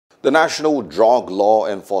The National Drug Law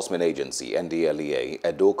Enforcement Agency, NDLEA,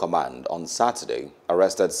 Edo Command, on Saturday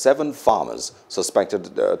arrested 7 farmers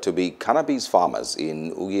suspected to be cannabis farmers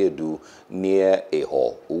in Ughieudu near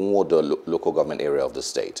Ehor, Uhumwonde Local Government Area of the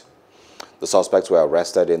state. The suspects were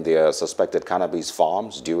arrested in their suspected cannabis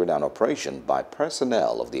farms during an operation by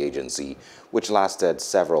personnel of the agency, which lasted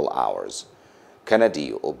several hours.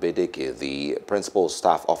 Kennedy Obedeke, the Principal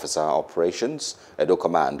Staff Officer Operations, Edo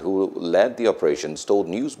Command, who led the operations, told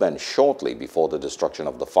newsmen shortly before the destruction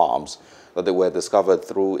of the farms that they were discovered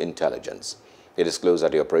through intelligence. He disclosed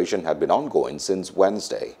that the operation had been ongoing since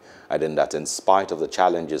Wednesday, adding that in spite of the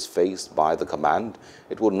challenges faced by the command,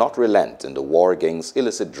 it would not relent in the war against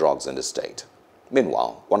illicit drugs in the state.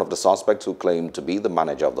 Meanwhile, one of the suspects, who claimed to be the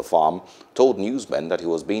manager of the farm, told newsmen that he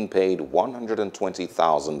was being paid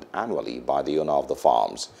 $120,000 annually by the owner of the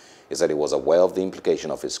farms. He said he was aware of the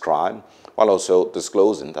implication of his crime, while also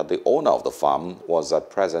disclosing that the owner of the farm was at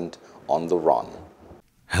present on the run.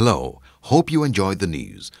 Hello, hope you enjoyed the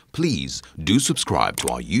news. Please do subscribe to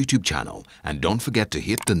our YouTube channel and don't forget to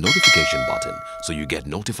hit the notification button so you get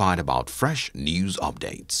notified about fresh news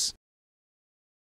updates.